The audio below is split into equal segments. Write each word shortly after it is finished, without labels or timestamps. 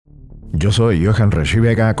Yo soy Johan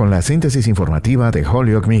Vega con la síntesis informativa de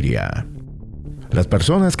Holyoke Media. Las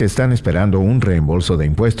personas que están esperando un reembolso de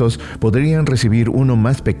impuestos podrían recibir uno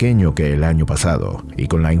más pequeño que el año pasado, y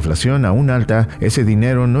con la inflación aún alta, ese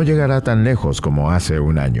dinero no llegará tan lejos como hace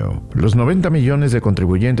un año. Los 90 millones de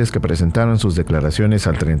contribuyentes que presentaron sus declaraciones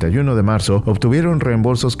al 31 de marzo obtuvieron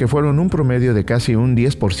reembolsos que fueron un promedio de casi un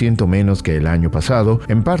 10% menos que el año pasado,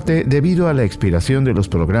 en parte debido a la expiración de los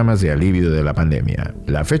programas de alivio de la pandemia.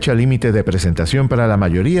 La fecha límite de presentación para la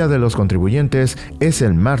mayoría de los contribuyentes es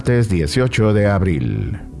el martes 18 de abril.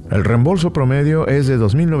 El reembolso promedio es de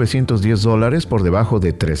 $2,910 por debajo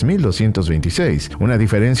de $3,226, una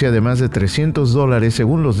diferencia de más de $300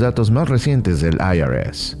 según los datos más recientes del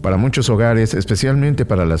IRS. Para muchos hogares, especialmente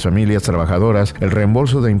para las familias trabajadoras, el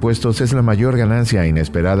reembolso de impuestos es la mayor ganancia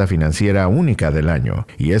inesperada financiera única del año.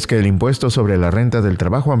 Y es que el impuesto sobre la renta del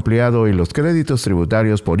trabajo ampliado y los créditos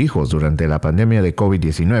tributarios por hijos durante la pandemia de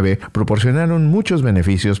COVID-19 proporcionaron muchos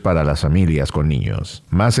beneficios para las familias con niños.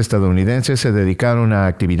 Más estadounidenses se dedicaron a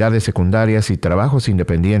actividades secundarias y trabajos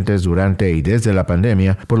independientes durante y desde la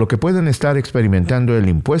pandemia, por lo que pueden estar experimentando el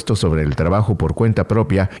impuesto sobre el trabajo por cuenta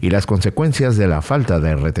propia y las consecuencias de la falta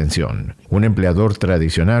de retención. Un empleador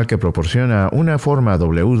tradicional que proporciona una forma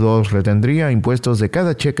W2 retendría impuestos de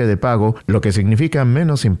cada cheque de pago, lo que significa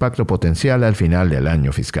menos impacto potencial al final del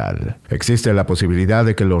año fiscal. Existe la posibilidad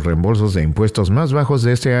de que los reembolsos de impuestos más bajos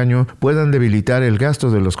de este año puedan debilitar el gasto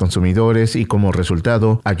de los consumidores y, como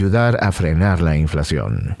resultado, ayudar a frenar la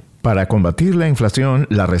inflación. Para combatir la inflación,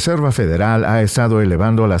 la Reserva Federal ha estado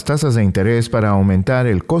elevando las tasas de interés para aumentar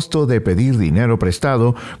el costo de pedir dinero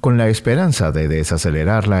prestado con la esperanza de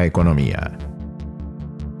desacelerar la economía.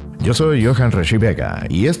 Yo soy Johan Vega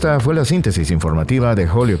y esta fue la síntesis informativa de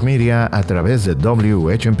Holyoke Media a través de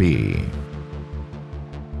WHMP.